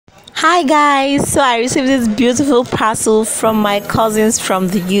Hi guys, so I received this beautiful parcel from my cousins from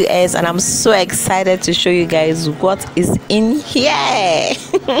the US and I'm so excited to show you guys what is in here.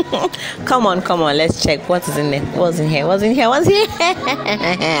 come on, let's check what is in there. What's in here?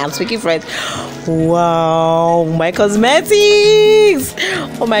 I'm speaking French. Wow, my cosmetics.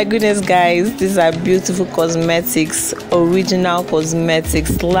 Oh my goodness guys, these are beautiful cosmetics, original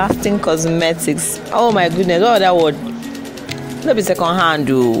cosmetics, lasting cosmetics. Oh my goodness, what that word? No be second hand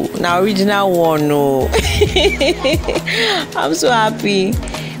though. Now original one no. I'm so happy.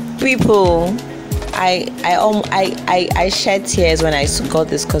 People, I shed tears when I got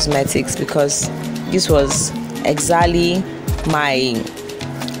this cosmetics because this was exactly my,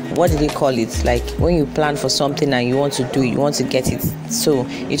 what do they call it, like when you plan for something and you want to do it, you want to get it. So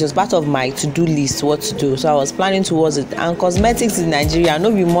it was part of my to-do list what to do, so I was planning towards it. And cosmetics in Nigeria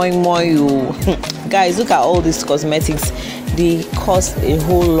no be more you guys, look at all these cosmetics. They cost a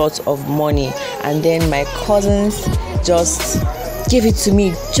whole lot of money, and then my cousins just gave it to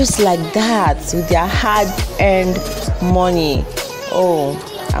me just like that with their hard-earned money. Oh,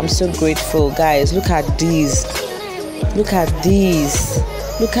 I'm so grateful guys. Look at these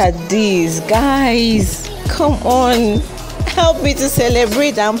guys, come on, help me to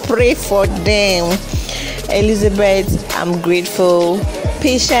celebrate and pray for them. Elizabeth, I'm grateful.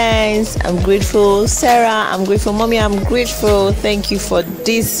 Patience, I'm grateful. Sarah, I'm grateful. Mommy, I'm grateful. Thank you for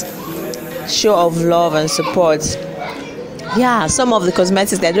this show of love and support. Yeah, some of the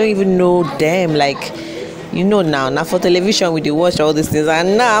cosmetics I don't even know them, like, you know, now for television we do watch all these things,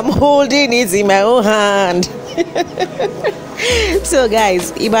 and now I'm holding it in my own hand. So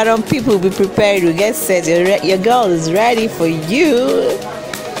guys, Ibadan people, be prepared to get set. Your girl is ready for you.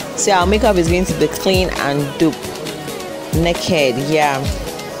 So our makeup is going to be clean and dope. Naked, yeah.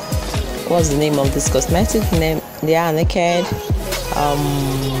 What's the name of this cosmetic name? Yeah, Naked.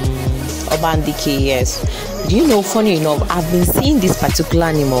 Urban Decay, yes. Do you know, funny enough, I've been seeing this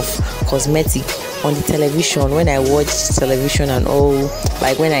particular name of cosmetic on the television when I watch television and all.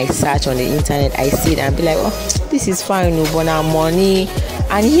 Like when I search on the internet, I see it and be like, oh, this is fine, no, but now money.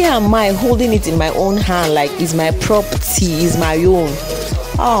 And here am I holding it in my own hand, like it's my property, it's my own.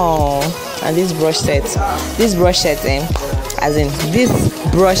 Oh, and this brush set, as in this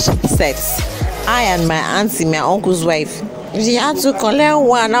brush sets, I and my auntie, my uncle's wife, she had to collect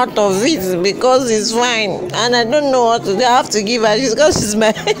one out of it because it's fine, and I don't know what to do. I have to give her. She's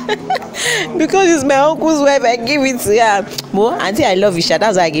my because she's my uncle's wife. I give it to her. Well, auntie, I love you,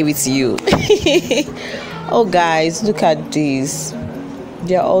 that's why I gave it to you. Oh guys, look at these.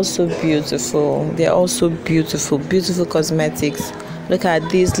 They're also beautiful. Beautiful cosmetics. Look at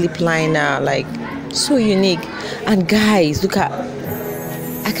this lip liner, like so unique. And guys, look at,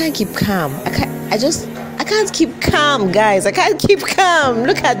 I can't keep calm. I can't keep calm, guys. I can't keep calm.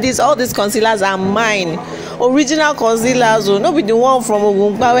 Look at this. All these concealers are mine. Original concealers. Oh, not be the one from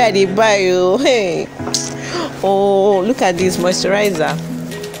Ogunpa where they buy you. Hey. Oh, look at this moisturizer.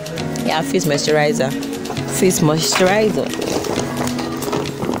 Yeah, face moisturizer.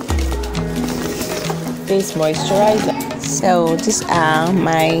 So these are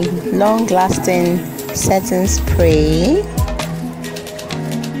my long-lasting setting spray.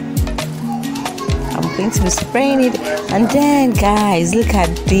 I'm going to be spraying it, and then guys, look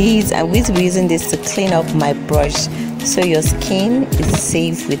at these. I'm going to be using this to clean up my brush, so your skin is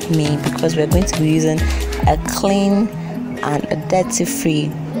safe with me, because we're going to be using a clean and a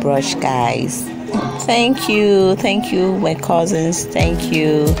dirty-free brush, guys. Thank you my cousins. Thank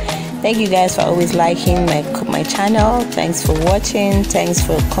you guys for always liking my channel. Thanks for watching. Thanks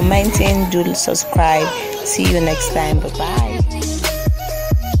for commenting. Do subscribe. See you next time. Bye bye.